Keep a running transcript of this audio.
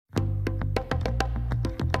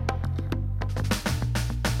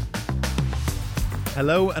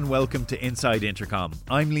Hello and welcome to Inside Intercom.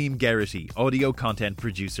 I'm Liam Geraghty, audio content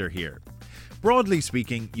producer here. Broadly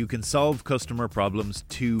speaking, you can solve customer problems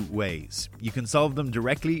two ways. You can solve them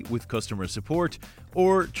directly with customer support,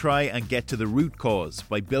 or try and get to the root cause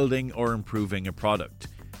by building or improving a product.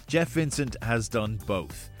 Jeff Vincent has done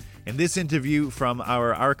both. In this interview from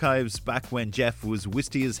our archives back when Jeff was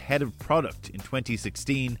Wistia's head of product in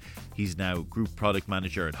 2016, he's now group product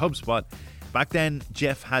manager at HubSpot. Back then,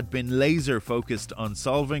 Jeff had been laser focused on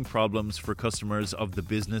solving problems for customers of the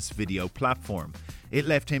business video platform. It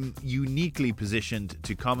left him uniquely positioned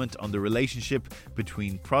to comment on the relationship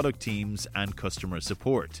between product teams and customer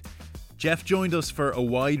support. Jeff joined us for a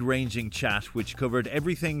wide-ranging chat which covered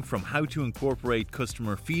everything from how to incorporate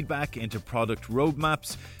customer feedback into product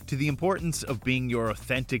roadmaps to the importance of being your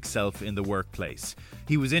authentic self in the workplace.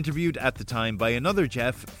 He was interviewed at the time by another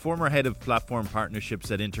Jeff, former head of platform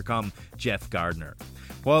partnerships at Intercom, Jeff Gardner.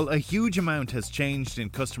 While a huge amount has changed in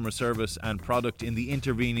customer service and product in the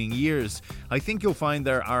intervening years, I think you'll find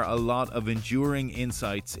there are a lot of enduring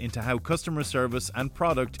insights into how customer service and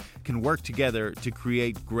product can work together to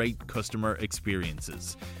create great customer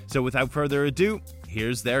experiences. So without further ado,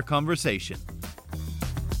 here's their conversation.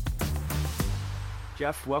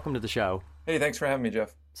 Jeff, welcome to the show. Hey, thanks for having me,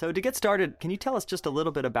 Jeff. So to get started, can you tell us just a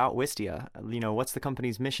little bit about Wistia? What's the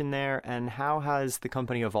company's mission there, and how has the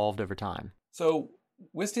company evolved over time? So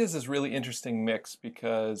Wistia is this really interesting mix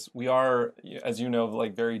because we are, as you know,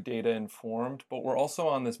 like very data informed, but we're also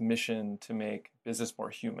on this mission to make business more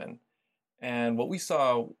human. And what we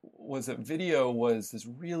saw was that video was this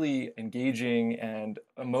really engaging and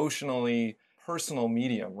emotionally personal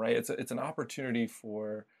medium, right? It's an opportunity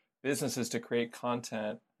for businesses to create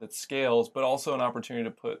content that scales, but also an opportunity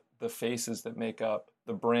to put the faces that make up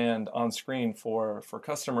the brand on screen for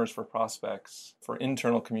customers, for prospects, for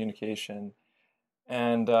internal communication.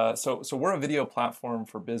 And so we're a video platform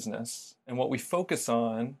for business. And what we focus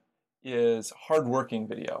on is hardworking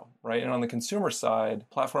video, right? And on the consumer side,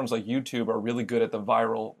 platforms like YouTube are really good at the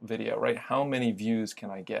viral video, right? How many views can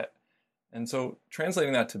I get? And so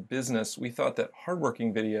translating that to business, we thought that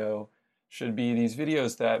hardworking video should be these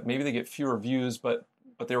videos that maybe they get fewer views, but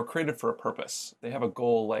they were created for a purpose. They have a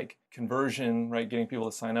goal like conversion, right? Getting people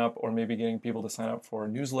to sign up, or maybe getting people to sign up for a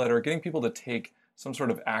newsletter, getting people to take some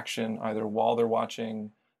sort of action either while they're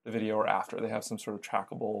watching the video or after. They have some sort of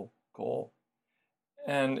trackable goal.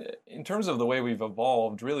 And in terms of the way we've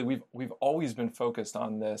evolved, really we've always been focused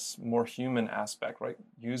on this more human aspect, right?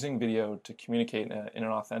 Using video to communicate in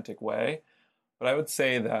an authentic way. But I would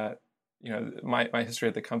say that, my history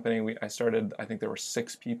at the company, I started, I think there were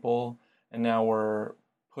 6 people, and now we're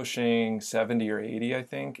pushing 70 or 80, I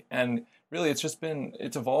think. And really it's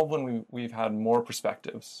evolved when we've had more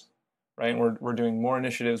perspectives, right? And we're doing more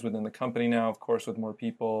initiatives within the company now, of course, with more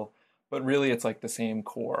people, but really it's like the same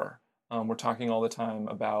core. We're talking all the time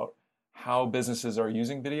about how businesses are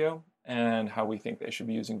using video and how we think they should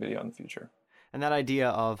be using video in the future. And that idea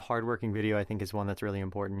of hardworking video, I think, is one that's really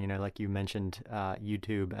important. Like you mentioned,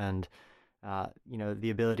 YouTube and, the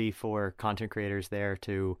ability for content creators there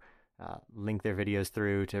to link their videos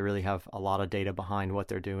through to really have a lot of data behind what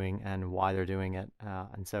they're doing and why they're doing it.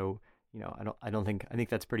 And so, I think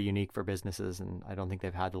that's pretty unique for businesses, and I don't think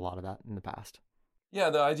they've had a lot of that in the past. Yeah,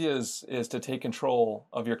 the idea is to take control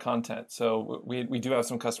of your content. So we do have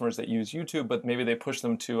some customers that use YouTube, but maybe they push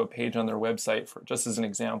them to a page on their website, for just as an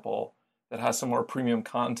example, that has some more premium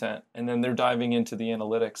content. And then they're diving into the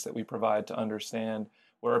analytics that we provide to understand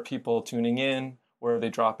where are people tuning in, where are they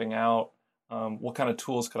dropping out, what kind of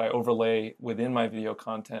tools could I overlay within my video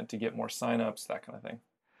content to get more signups, that kind of thing.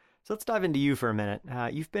 So let's dive into you for a minute.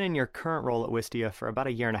 You've been in your current role at Wistia for about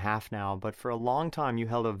 1.5 years now, but for a long time you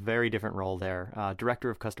held a very different role there,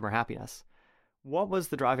 Director of Customer Happiness. What was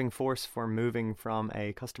the driving force for moving from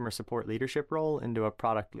a customer support leadership role into a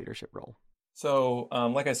product leadership role? So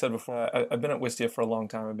like I said before, I've been at Wistia for a long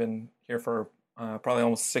time. I've been here for probably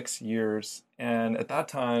almost 6 years. And at that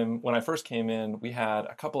time, when I first came in, we had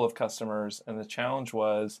a couple of customers, and the challenge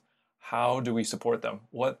was, how do we support them?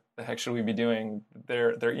 What the heck should we be doing?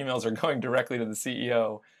 Their emails are going directly to the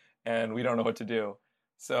CEO, and we don't know what to do.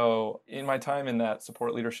 So in my time in that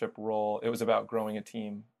support leadership role, it was about growing a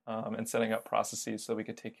team and setting up processes so we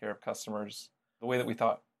could take care of customers the way that we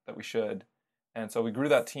thought that we should. And so we grew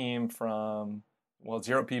that team from,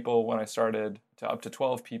 0 people when I started to up to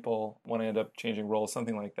 12 people when I ended up changing roles,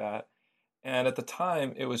 something like that. And at the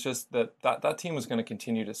time, it was just that team was going to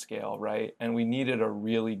continue to scale, right? And we needed a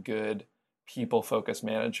really good people-focused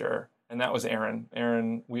manager. And that was Aaron.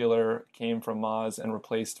 Aaron Wheeler came from Moz and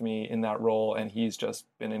replaced me in that role. And he's just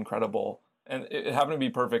been incredible And it happened to be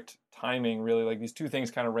perfect timing, really. Like these two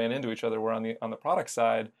things kind of ran into each other. Where on the product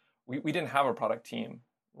side, we didn't have a product team,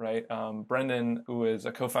 right? Brendan, who is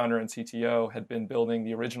a co-founder and CTO, had been building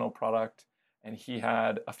the original product, and he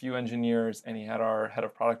had a few engineers, and he had our head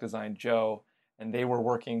of product design, Joe, and they were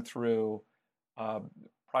working through uh,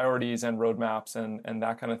 priorities and roadmaps and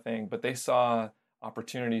that kind of thing. But they saw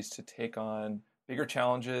opportunities to take on bigger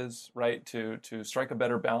challenges, right? To strike a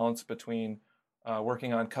better balance between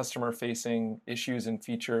working on customer-facing issues and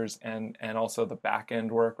features, and also the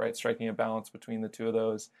back-end work, right? Striking a balance between the two of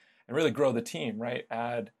those, and really grow the team, right?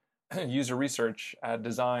 Add user research, add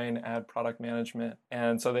design, add product management.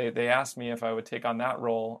 And so they asked me if I would take on that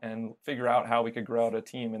role and figure out how we could grow out a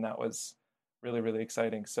team, and that was really, really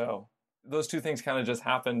exciting. So those two things kind of just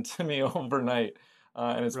happened to me overnight,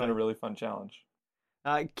 and it's been a Right. really fun challenge.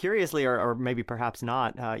 Curiously, or maybe perhaps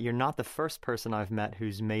not, you're not the first person I've met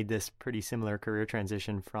who's made this pretty similar career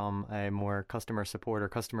transition from a more customer support or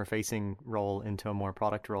customer facing role into a more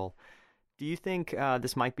product role. Do you think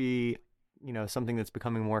this might be, something that's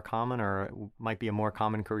becoming more common, or might be a more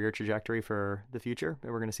common career trajectory for the future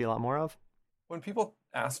that we're going to see a lot more of? When people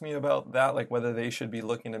ask me about that, like whether they should be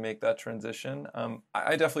looking to make that transition,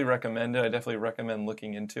 I definitely recommend it. I definitely recommend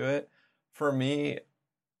looking into it. For me,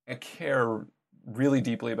 I care really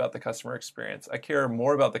deeply about the customer experience. I care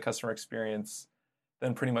more about the customer experience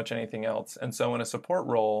than pretty much anything else. And so in a support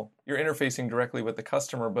role, you're interfacing directly with the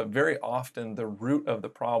customer, but very often the root of the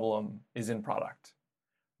problem is in product,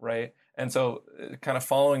 right? And so kind of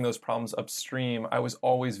following those problems upstream, I was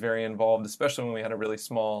always very involved, especially when we had a really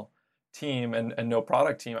small team and no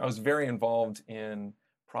product team. I was very involved in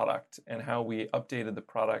product and how we updated the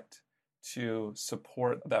product to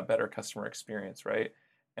support that better customer experience, right?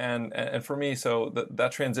 And for me, so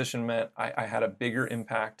that transition meant I had a bigger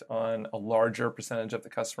impact on a larger percentage of the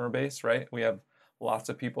customer base, right? We have lots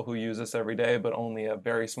of people who use us every day, but only a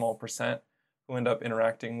very small percent who end up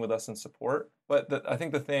interacting with us in support. But I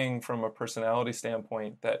think the thing from a personality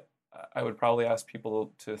standpoint that I would probably ask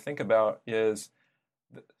people to think about is,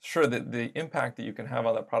 sure, the impact that you can have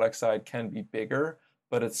on the product side can be bigger,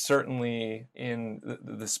 but it's certainly in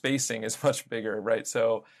the spacing is much bigger, right?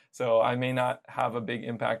 So I may not have a big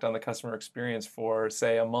impact on the customer experience for,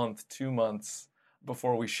 say, a month, 2 months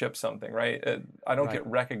before we ship something, right? I don't Right. get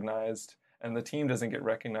recognized, and the team doesn't get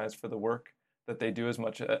recognized for the work that they do as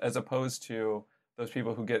much, as opposed to those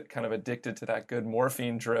people who get kind of addicted to that good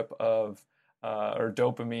morphine drip of or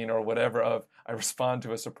dopamine or whatever of I respond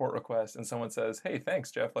to a support request and someone says, "Hey,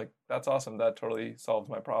 thanks, Jeff. Like that's awesome. That totally solves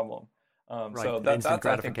my problem." Right. So The instant that's I think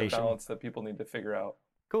the gratification. balance that people need to figure out.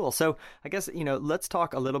 Cool. So I guess, let's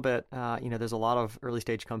talk a little bit. There's a lot of early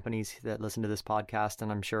stage companies that listen to this podcast,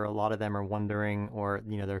 and I'm sure a lot of them are wondering, or,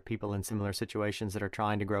 there are people in similar situations that are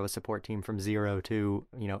trying to grow a support team from zero to,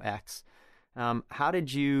 X. How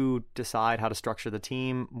did you decide how to structure the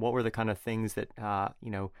team? What were the kind of things that,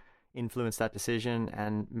 influenced that decision?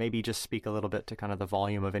 And maybe just speak a little bit to kind of the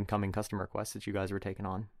volume of incoming customer requests that you guys were taking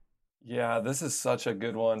on. Yeah, this is such a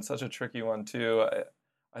good one, such a tricky one too.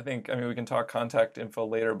 I think, I mean, we can talk contact info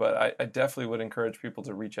later, but I definitely would encourage people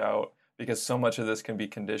to reach out because so much of this can be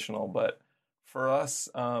conditional. But for us,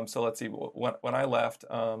 so let's see, when I left,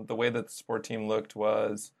 the way that the support team looked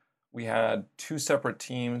was we had two separate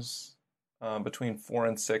teams, between 4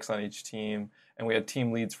 and 6 on each team, and we had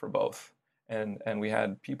team leads for both. And we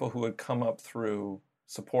had people who would come up through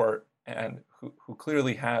support and who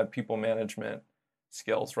clearly had people management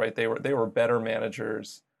skills, right? They were better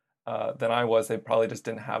managers than I was. They probably just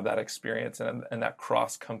didn't have that experience and that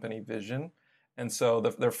cross company vision. And so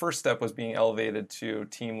their first step was being elevated to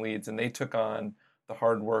team leads, and they took on the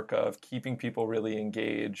hard work of keeping people really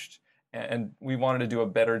engaged. And we wanted to do a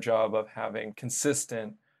better job of having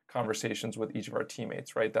consistent conversations with each of our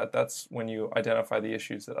teammates, right? That's when you identify the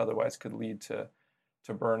issues that otherwise could lead to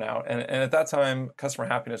burnout. And at that time, customer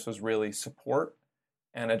happiness was really support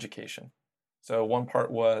and education. So one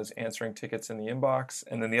part was answering tickets in the inbox,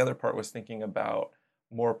 and then the other part was thinking about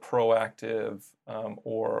more proactive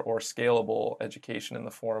or scalable education in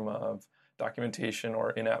the form of documentation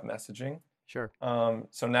or in-app messaging. Sure.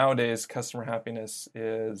 So nowadays, customer happiness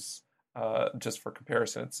is just for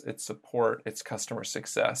comparison, it's support, it's customer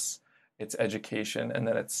success, it's education, and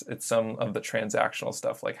then it's some of the transactional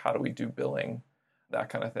stuff like how do we do billing, that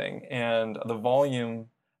kind of thing. And the volume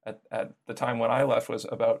at the time when I left was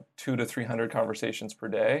about 200 to 300 conversations per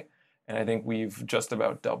day, and I think we've just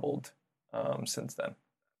about doubled since then.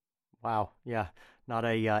 Wow. Yeah. Not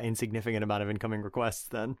a insignificant amount of incoming requests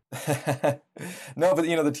then. No, but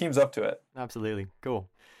the team's up to it. Absolutely. Cool.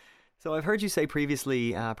 So I've heard you say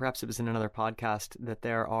previously, perhaps it was in another podcast, that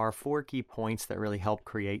there are 4 key points that really help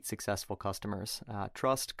create successful customers: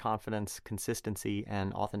 trust, confidence, consistency,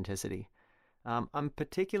 and authenticity. I'm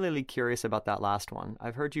particularly curious about that last one.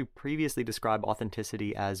 I've heard you previously describe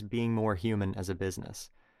authenticity as being more human as a business,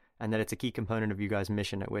 and that it's a key component of you guys'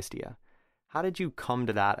 mission at Wistia. How did you come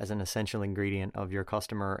to that as an essential ingredient of your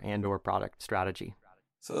customer and/or product strategy?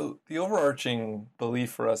 So the overarching belief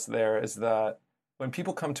for us there is that when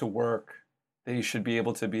people come to work, they should be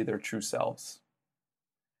able to be their true selves.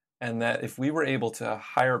 And that if we were able to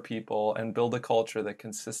hire people and build a culture that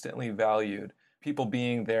consistently valued people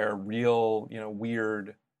being their real,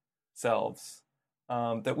 weird selves,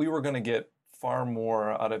 that we were going to get far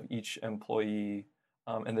more out of each employee,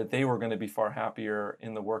 and that they were going to be far happier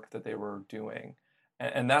in the work that they were doing.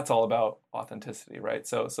 And that's all about authenticity, right?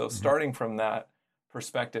 So starting from that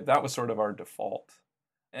perspective, that was sort of our default.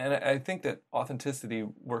 And I think that authenticity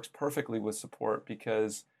works perfectly with support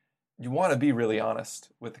because you want to be really honest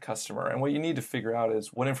with the customer. And what you need to figure out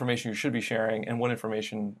is what information you should be sharing and what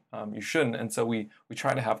information you shouldn't. And so we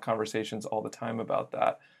try to have conversations all the time about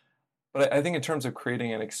that. But I think in terms of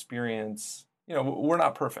creating an experience, we're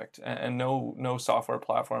not perfect, and no software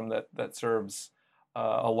platform that serves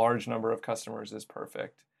a large number of customers is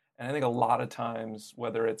perfect. And I think a lot of times,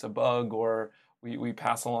 whether it's a bug or we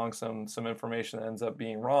pass along some information that ends up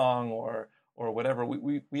being wrong or whatever,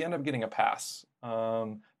 we end up getting a pass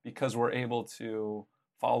because we're able to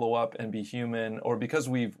follow up and be human, or because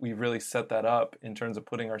we've really set that up in terms of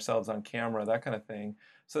putting ourselves on camera, that kind of thing,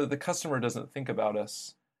 so that the customer doesn't think about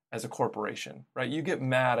us as a corporation, right? You get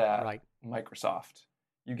mad at Microsoft,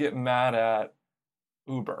 you get mad at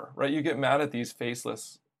Uber, right? You get mad at these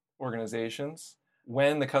faceless organizations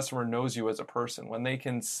when the customer knows you as a person, when they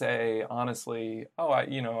can say honestly, oh, I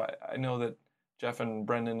know that Jeff and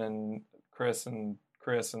Brendan and Chris and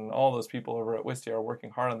all those people over at Wistia are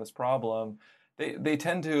working hard on this problem. They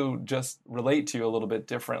tend to just relate to you a little bit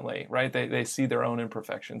differently, right? They see their own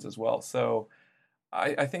imperfections as well. So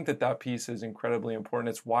I think that piece is incredibly important.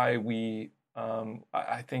 It's why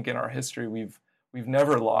I think in our history, we've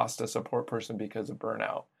never lost a support person because of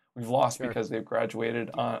burnout. We've lost because they've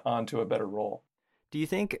graduated onto a better role. Do you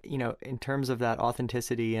think, in terms of that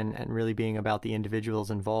authenticity and really being about the individuals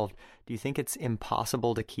involved, do you think it's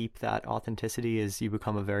impossible to keep that authenticity as you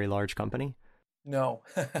become a very large company? No,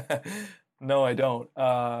 no, I don't.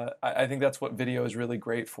 I think that's what video is really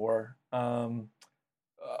great for.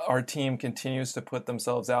 Our team continues to put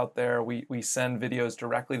themselves out there. We send videos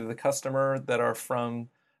directly to the customer that are from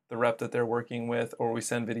the rep that they're working with, or we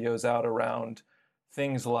send videos out around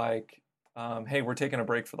things like, hey, we're taking a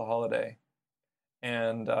break for the holiday.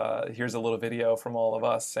 And here's a little video from all of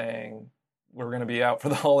us saying, we're going to be out for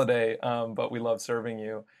the holiday, but we love serving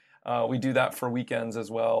you. We do that for weekends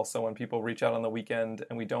as well. So when people reach out on the weekend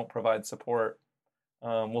and we don't provide support,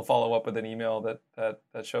 we'll follow up with an email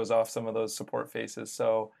that shows off some of those support faces.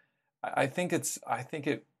 So I think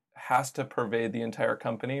it has to pervade the entire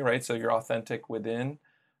company, right? So you're authentic within,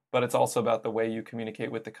 but it's also about the way you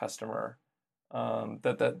communicate with the customer.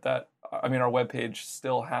 I mean, our webpage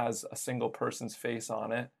still has a single person's face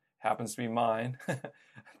on it. Happens to be mine.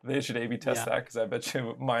 They should A/B test that, because I bet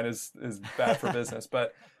you mine is bad for business.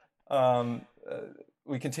 But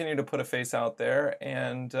we continue to put a face out there,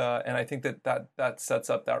 and I think that sets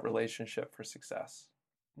up that relationship for success.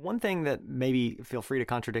 One thing that, maybe feel free to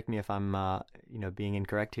contradict me if I'm being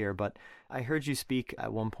incorrect here, but I heard you speak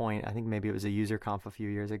at one point, I think maybe it was a user conf a few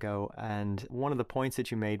years ago, and one of the points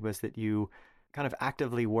that you made was that you kind of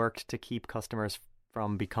actively worked to keep customers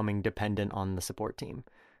from becoming dependent on the support team.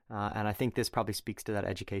 And I think this probably speaks to that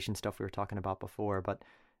education stuff we were talking about before. But,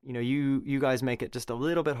 you guys make it just a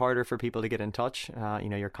little bit harder for people to get in touch.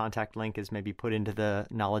 Your contact link is maybe put into the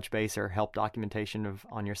knowledge base or help documentation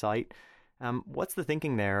on your site. What's the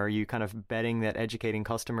thinking there? Are you kind of betting that educating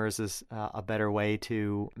customers is a better way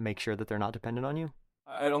to make sure that they're not dependent on you?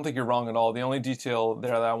 I don't think you're wrong at all. The only detail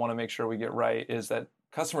there that I want to make sure we get right is that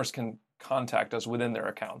customers can contact us within their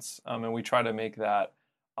accounts. And we try to make that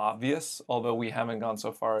obvious, although we haven't gone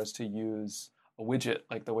so far as to use a widget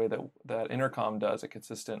like the way that Intercom does, a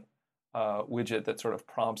consistent widget that sort of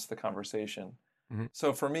prompts the conversation. Mm-hmm.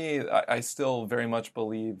 So for me, I still very much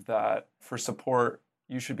believe that for support,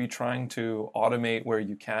 you should be trying to automate where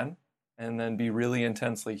you can, and then be really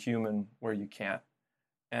intensely human where you can't.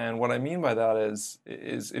 And what I mean by that is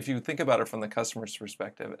if you think about it from the customer's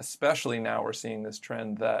perspective, especially now we're seeing this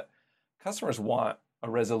trend that customers want a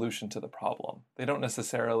resolution to the problem. They don't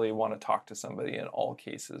necessarily want to talk to somebody in all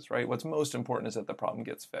cases, right? What's most important is that the problem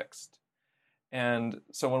gets fixed. And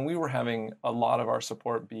so when we were having a lot of our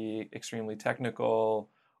support be extremely technical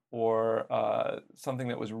or something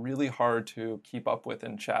that was really hard to keep up with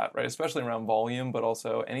in chat, right? Especially around volume, but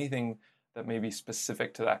also anything that may be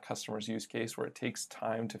specific to that customer's use case where it takes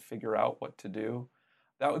time to figure out what to do.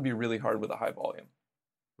 That would be really hard with a high volume.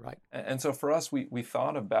 Right. And so for us, we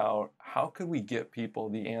thought about how could we get people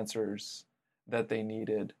the answers that they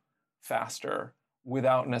needed faster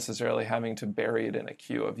without necessarily having to bury it in a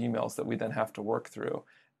queue of emails that we then have to work through.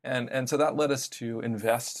 And so that led us to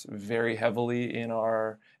invest very heavily in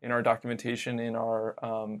our documentation, in our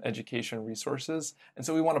education resources. And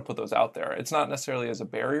so we want to put those out there. It's not necessarily as a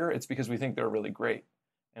barrier. It's because we think they're really great.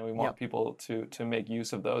 And we want people to make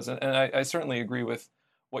use of those. And I certainly agree with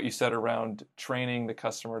what you said around training the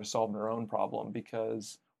customer to solve their own problem,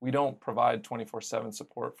 because we don't provide 24/7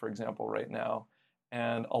 support, for example, right now.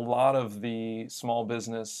 And a lot of the small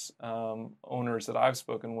business owners that I've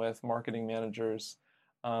spoken with, marketing managers,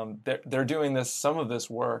 they're doing some of this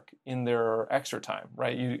work in their extra time,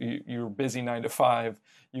 right? You're busy 9 to 5,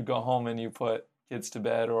 you go home and you put kids to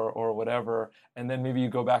bed or whatever, and then maybe you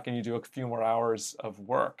go back and you do a few more hours of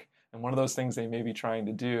work. And one of those things they may be trying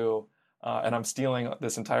to do, and I'm stealing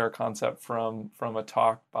this entire concept from a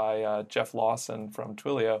talk by Jeff Lawson from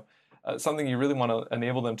Twilio. Something you really want to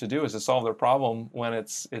enable them to do is to solve their problem when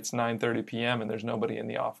it's 9:30 p.m. and there's nobody in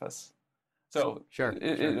the office. So Sure.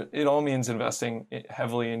 It all means investing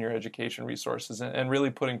heavily in your education resources and really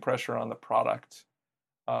putting pressure on the product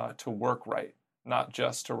to work right, not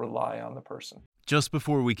just to rely on the person. Just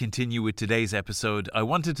before we continue with today's episode, I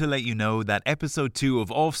wanted to let you know that episode 2 of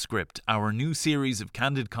Offscript, our new series of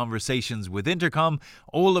candid conversations with Intercom,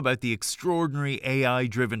 all about the extraordinary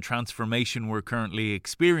AI-driven transformation we're currently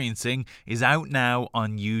experiencing, is out now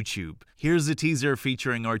on YouTube. Here's a teaser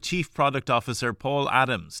featuring our Chief Product Officer, Paul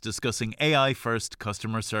Adams, discussing AI-first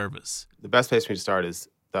customer service. The best place for me to start is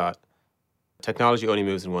that technology only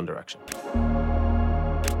moves in one direction.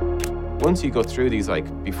 Once you go through these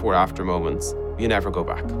before-after moments, you never go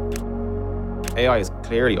back. AI has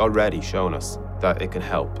clearly already shown us that it can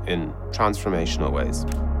help in transformational ways.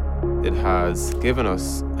 It has given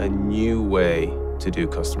us a new way to do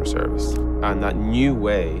customer service, and that new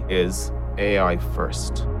way is AI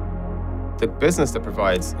first. The business that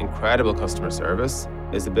provides incredible customer service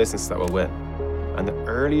is the business that will win. And the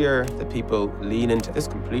earlier that people lean into this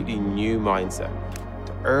completely new mindset,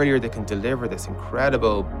 the earlier they can deliver this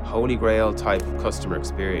incredible holy grail type of customer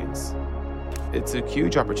experience. It's a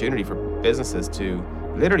huge opportunity for businesses to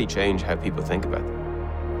literally change how people think about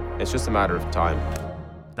them. It's just a matter of time.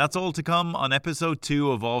 That's all to come on episode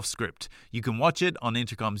 2 of Offscript. You can watch it on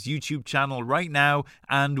Intercom's YouTube channel right now,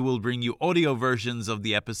 and we'll bring you audio versions of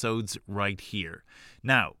the episodes right here.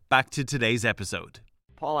 Now, back to today's episode.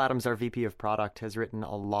 Paul Adams, our VP of Product, has written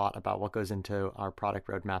a lot about what goes into our product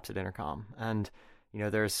roadmaps at Intercom. And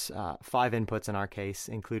there's 5 inputs in our case,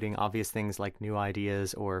 including obvious things like new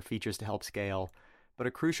ideas or features to help scale. But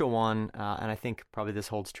a crucial one, and I think probably this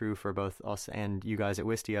holds true for both us and you guys at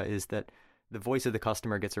Wistia, is that the voice of the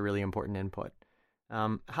customer gets a really important input.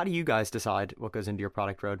 How do you guys decide what goes into your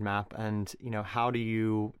product roadmap? And, how do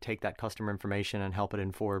you take that customer information and help it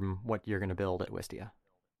inform what you're going to build at Wistia?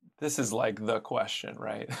 This is like the question,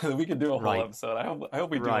 right? We could do a whole episode. I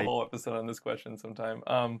hope we do a whole episode on this question sometime.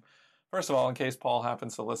 First of all, in case Paul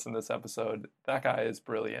happens to listen to this episode, that guy is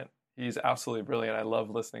brilliant. He's absolutely brilliant. I love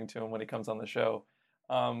listening to him when he comes on the show.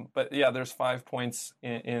 But yeah, there's 5 points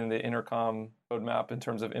in the Intercom roadmap in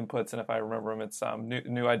terms of inputs. And if I remember them, it's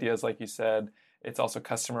new ideas, like you said. It's also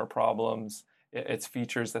customer problems. It's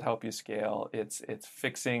features that help you scale. It's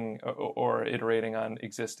fixing or iterating on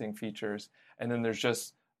existing features. And then there's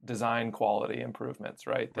just design quality improvements,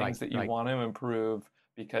 right? Things that you want to improve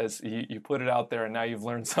because you put it out there and now you've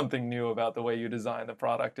learned something new about the way you design the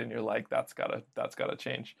product and you're like, that's gotta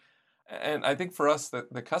change. And I think for us,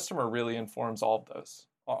 the customer really informs all of those.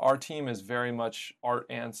 Our team is very much art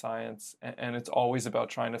and science, and it's always about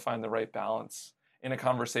trying to find the right balance. In a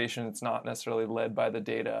conversation, it's not necessarily led by the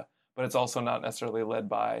data, but it's also not necessarily led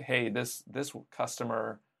by, hey, this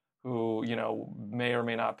customer who may or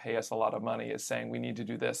may not pay us a lot of money is saying we need to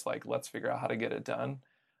do this, let's figure out how to get it done.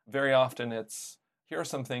 Very often it's, here are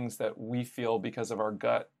some things that we feel because of our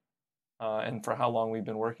gut and for how long we've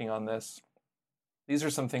been working on this. These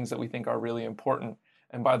are some things that we think are really important.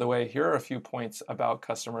 And by the way, here are a few points about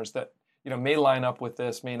customers that may line up with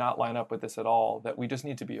this, may not line up with this at all, that we just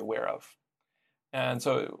need to be aware of. And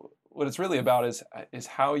so what it's really about is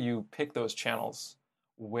how you pick those channels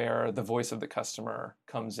where the voice of the customer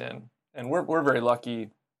comes in. And we're very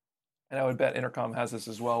lucky, and I would bet Intercom has this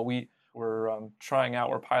as well. We're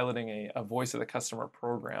piloting a voice of the customer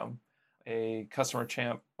program a customer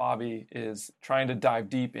champ, Bobby, is trying to dive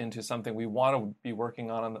deep into something we want to be working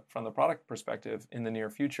on from the product perspective in the near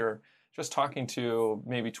future, just talking to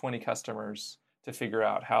maybe 20 customers to figure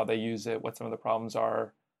out how they use it, what some of the problems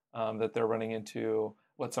are that they're running into,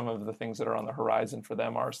 what some of the things that are on the horizon for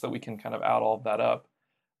them are, so that we can kind of add all of that up.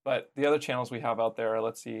 But the other channels we have out there,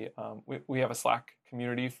 let's see, we have a Slack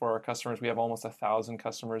community for our customers. We have almost 1,000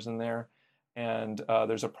 customers in there. And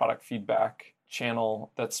there's a product feedback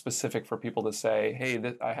channel that's specific for people to say,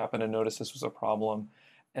 hey, I happen to notice this was a problem.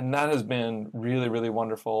 And that has been really, really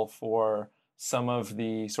wonderful for some of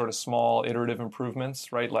the sort of small iterative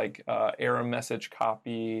improvements, right? Like error message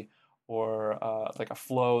copy or like a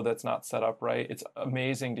flow that's not set up right. It's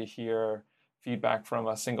amazing to hear feedback from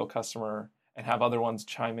a single customer and have other ones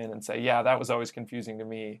chime in and say, yeah, that was always confusing to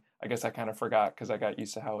me. I guess I kind of forgot because I got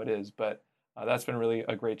used to how it is. But that's been really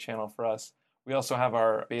a great channel for us. We also have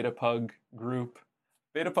our BetaPug group.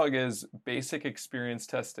 BetaPug is Basic Experience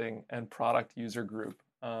Testing and Product User Group.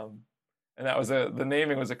 And that was the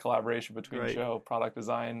naming was a collaboration between Joe, product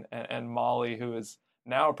design, and Molly, who is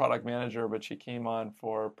now a product manager, but she came on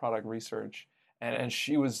for product research. And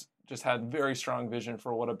she just had very strong vision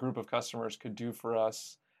for what a group of customers could do for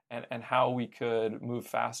us and how we could move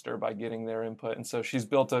faster by getting their input. And so she's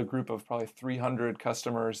built a group of probably 300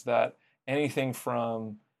 customers that anything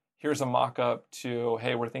from here's a mock-up to,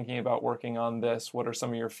 hey, we're thinking about working on this. What are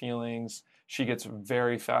some of your feelings? She gets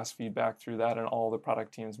very fast feedback through that, and all the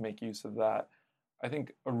product teams make use of that. I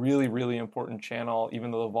think a really, really important channel,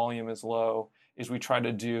 even though the volume is low, is we try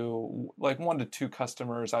to do like 1 to 2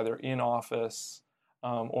 customers either in office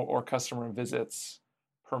or customer visits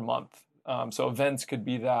per month. So events could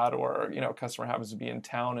be that, or a customer happens to be in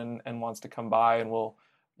town and wants to come by, and we'll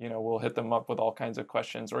hit them up with all kinds of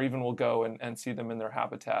questions, or even we'll go and see them in their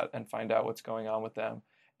habitat and find out what's going on with them.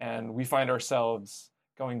 And we find ourselves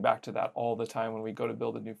going back to that all the time when we go to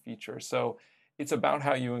build a new feature. So it's about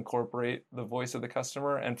how you incorporate the voice of the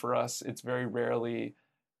customer. And for us, it's very rarely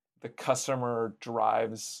the customer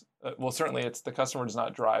drives, certainly it's the customer does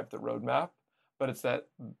not drive the roadmap, but it's that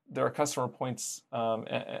there are customer points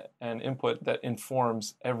and input that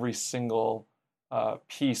informs every single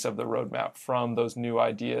piece of the roadmap, from those new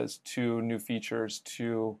ideas to new features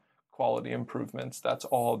to quality improvements. That's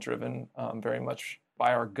all driven very much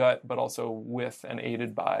by our gut, but also with and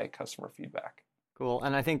aided by customer feedback. Cool.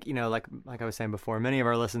 And I think, like I was saying before, many of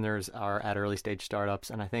our listeners are at early stage startups.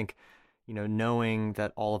 And I think, knowing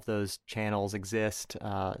that all of those channels exist,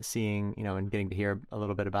 seeing, and getting to hear a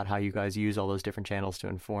little bit about how you guys use all those different channels to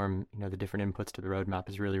inform, the different inputs to the roadmap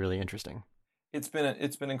is really, really interesting. It's been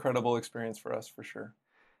an incredible experience for us, for sure.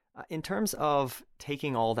 In terms of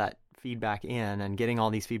taking all that feedback in and getting all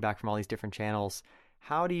these feedback from all these different channels,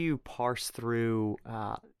 how do you parse through,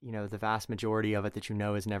 the vast majority of it that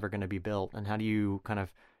is never going to be built, and how do you kind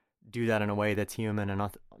of do that in a way that's human and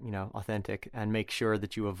authentic, and make sure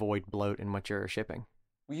that you avoid bloat in what you're shipping?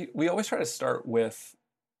 We always try to start with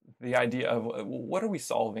the idea of what are we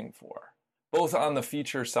solving for, both on the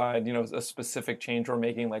feature side, a specific change we're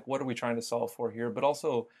making, like what are we trying to solve for here, but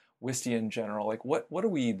also Wistia in general, like what are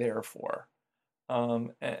we there for?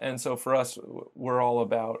 And so for us, we're all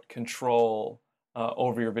about control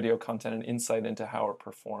over your video content and insight into how it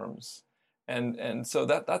performs. And so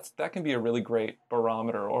that can be a really great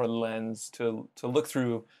barometer or lens to look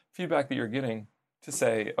through feedback that you're getting to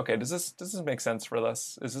say, okay, does this make sense for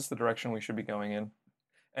us? Is this the direction we should be going in?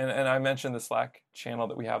 And I mentioned the Slack channel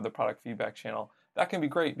that we have, the product feedback channel. That can be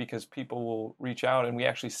great because people will reach out and we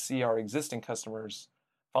actually see our existing customers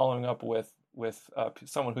following up with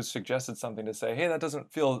someone who's suggested something to say, hey, that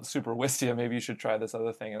doesn't feel super Wistia. Maybe you should try this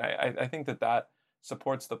other thing. And I think that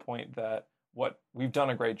supports the point that what we've done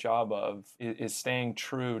a great job of is staying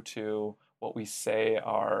true to what we say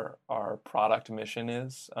our product mission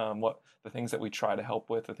is, what the things that we try to help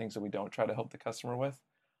with, the things that we don't try to help the customer with.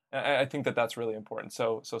 I think that's really important.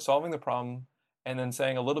 So solving the problem and then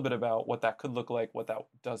saying a little bit about what that could look like, what that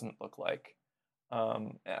doesn't look like.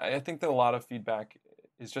 I think that a lot of feedback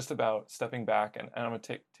is just about stepping back, and I'm going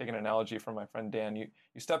to take an analogy from my friend Dan. You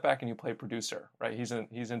step back and you play producer, right? He's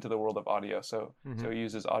into the world of audio, so he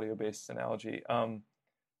uses audio-based analogy.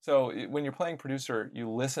 So when you're playing producer, you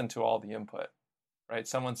listen to all the input, right?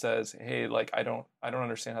 Someone says, hey, like I don't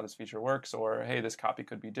understand how this feature works, or hey, this copy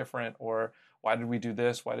could be different, or why did we do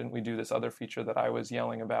this? Why didn't we do this other feature that I was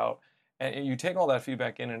yelling about? And you take all that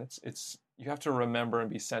feedback in, and it's you have to remember and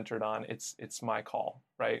be centered on it's my call,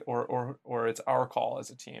 right? Or it's our call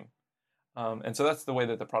as a team. And so that's the way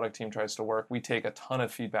that the product team tries to work. We take a ton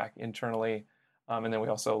of feedback internally, and then we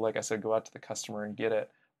also, like I said, go out to the customer and get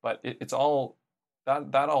it. But it's all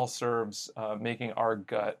that all serves making our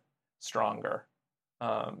gut stronger,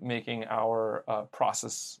 making our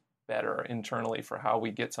process better internally for how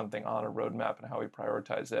we get something on a roadmap and how we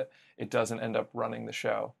prioritize it, it doesn't end up running the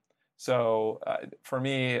show. So for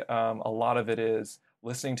me, a lot of it is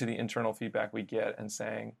listening to the internal feedback we get and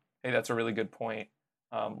saying, hey, that's a really good point.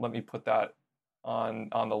 Let me put that on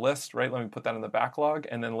the list, right? Let me put that in the backlog,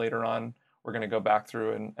 and then later on, we're going to go back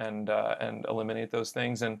through and eliminate those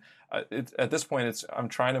things. And at this point, I'm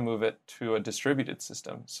trying to move it to a distributed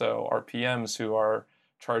system. So our PMs who are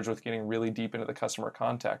charged with getting really deep into the customer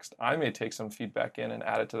context, I may take some feedback in and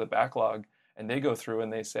add it to the backlog, and they go through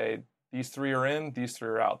and they say, these 3 are in, these 3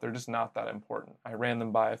 are out. They're just not that important. I ran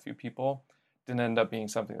them by a few people, didn't end up being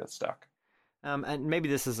something that stuck. And maybe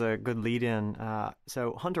this is a good lead-in.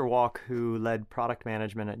 So Hunter Walk, who led product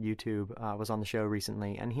management at YouTube, was on the show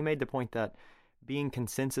recently, and he made the point that being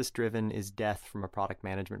consensus-driven is death from a product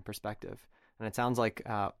management perspective. And it sounds like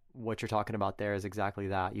what you're talking about there is exactly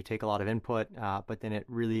that. You take a lot of input, but then it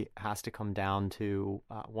really has to come down to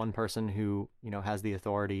one person who has the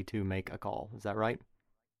authority to make a call. Is that right?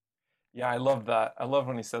 Yeah, I love that. I love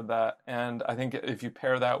when he said that. And I think if you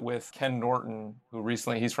pair that with Ken Norton, who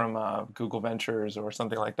recently, he's from Google Ventures or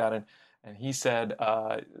something like that, and he said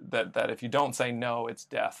that if you don't say no, it's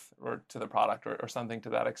death or to the product or something to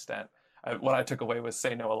that extent. What I took away was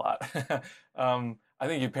say no a lot. I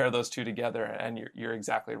think you pair those two together, and you're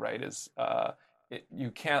exactly right.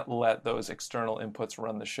 You can't let those external inputs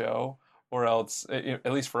run the show, or else,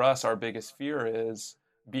 at least for us, our biggest fear is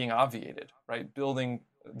being obviated, right? Building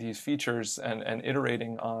these features and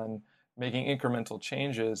iterating on making incremental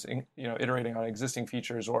changes, iterating on existing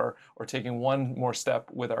features or taking one more step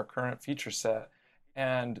with our current feature set,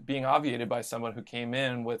 and being obviated by someone who came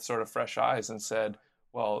in with sort of fresh eyes and said,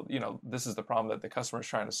 well, this is the problem that the customer is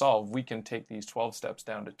trying to solve. We can take these 12 steps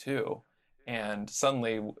down to 2. And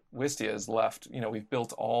suddenly Wistia is left, we've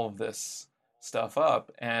built all of this stuff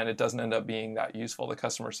up and it doesn't end up being that useful. The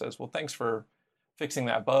customer says, well, thanks for fixing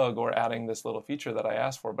that bug or adding this little feature that I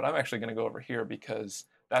asked for, but I'm actually going to go over here because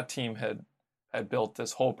that team had built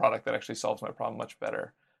this whole product that actually solves my problem much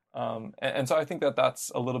better. And so I think that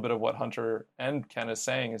that's a little bit of what Hunter and Ken is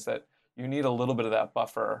saying, is that you need a little bit of that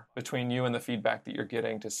buffer between you and the feedback that you're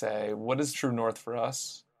getting to say, what is true north for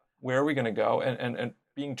us? Where are we going to go? And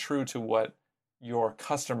being true to what your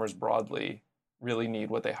customers broadly really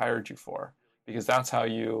need, what they hired you for, because that's how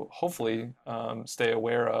you hopefully stay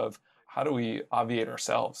aware of, how do we obviate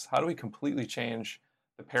ourselves? How do we completely change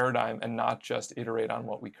the paradigm and not just iterate on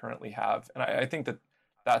what we currently have? And I think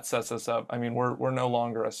that sets us up. I mean, we're no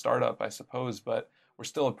longer a startup, I suppose, but we're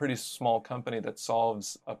still a pretty small company that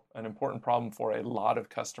solves an important problem for a lot of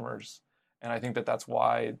customers. And I think that's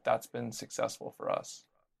why that's been successful for us.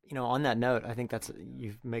 On that note, I think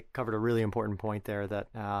you've covered a really important point there that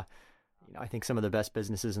I think some of the best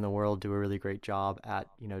businesses in the world do a really great job at,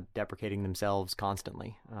 deprecating themselves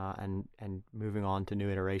constantly and moving on to new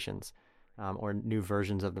iterations or new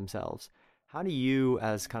versions of themselves. How do you,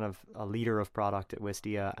 as kind of a leader of product at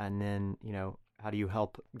Wistia, and then, how do you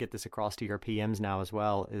help get this across to your PMs now as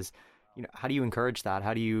well, is, how do you encourage that?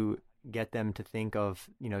 How do you get them to think of,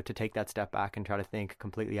 to take that step back and try to think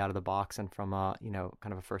completely out of the box and from a,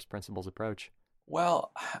 kind of a first principles approach?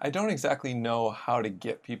 Well, I don't exactly know how to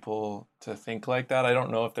get people to think like that. I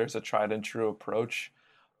don't know if there's a tried and true approach,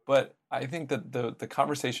 but I think that the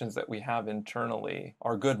conversations that we have internally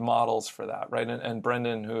are good models for that, right? And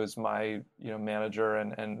Brendan, who is my manager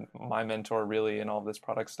and my mentor really in all this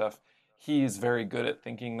product stuff, he's very good at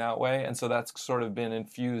thinking that way. And so that's sort of been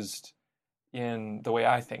infused in the way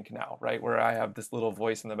I think now, right? Where I have this little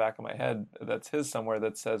voice in the back of my head that's his somewhere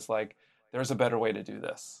that says, like, there's a better way to do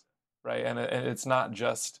this. Right. And it's not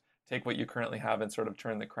just take what you currently have and sort of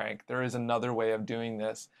turn the crank. There is another way of doing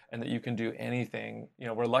this, and that you can do anything.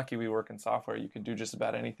 We're lucky we work in software. You can do just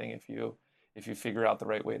about anything if you figure out the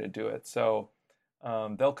right way to do it. So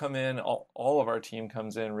they'll come in. All of our team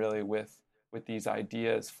comes in really with these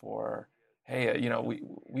ideas for, hey,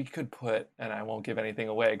 we could put, and I won't give anything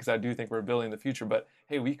away because I do think we're building the future, but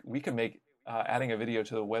hey, we could make adding a video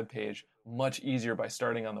to the web page much easier by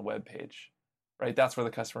starting on the web page. Right, that's where the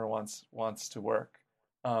customer wants to work,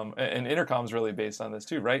 and Intercom is really based on this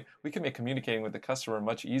too. Right, we can make communicating with the customer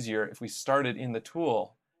much easier if we started in the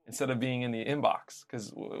tool instead of being in the inbox.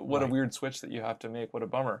 Because what a weird switch that you have to make. What a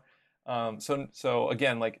bummer. So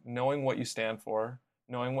again, like knowing what you stand for,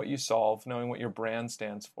 knowing what you solve, knowing what your brand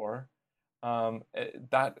stands for,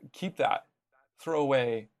 keep that. Throw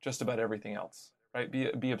away just about everything else. Right,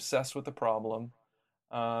 be obsessed with the problem.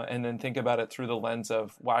 And then think about it through the lens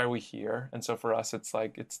of why are we here? And so for us, it's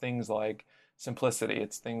things like simplicity.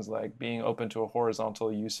 It's things like being open to a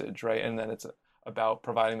horizontal usage, right? And then it's about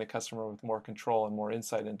providing the customer with more control and more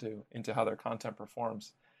insight into how their content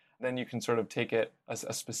performs. Then you can sort of take it as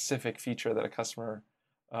a specific feature that a customer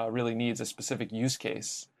really needs, a specific use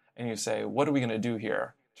case, and you say, what are we going to do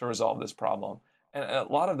here to resolve this problem? And a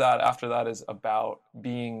lot of that after that is about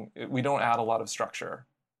we don't add a lot of structure,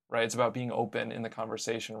 right? It's about being open in the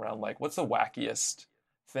conversation around like, what's the wackiest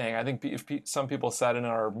thing? I think if some people sat in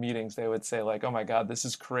our meetings, they would say like, oh my God, this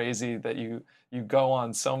is crazy that you go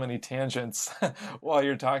on so many tangents while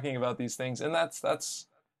you're talking about these things. And that's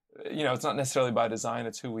it's not necessarily by design,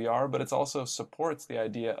 it's who we are, but it also supports the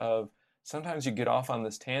idea of sometimes you get off on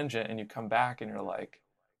this tangent and you come back and you're like,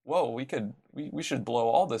 whoa, we should blow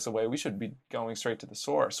all this away. We should be going straight to the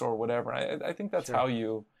source or whatever. I think that's how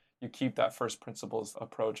you keep that first principles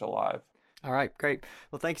approach alive. All right, great.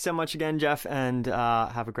 Well, thank you so much again, Jeff, and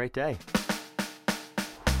have a great day.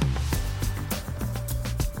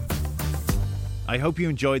 I hope you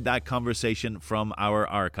enjoyed that conversation from our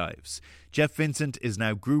archives. Jeff Vincent is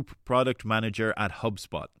now Group Product Manager at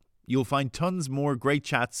HubSpot. You'll find tons more great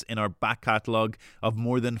chats in our back catalogue of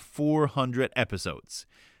more than 400 episodes.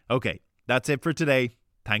 Okay, that's it for today.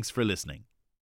 Thanks for listening.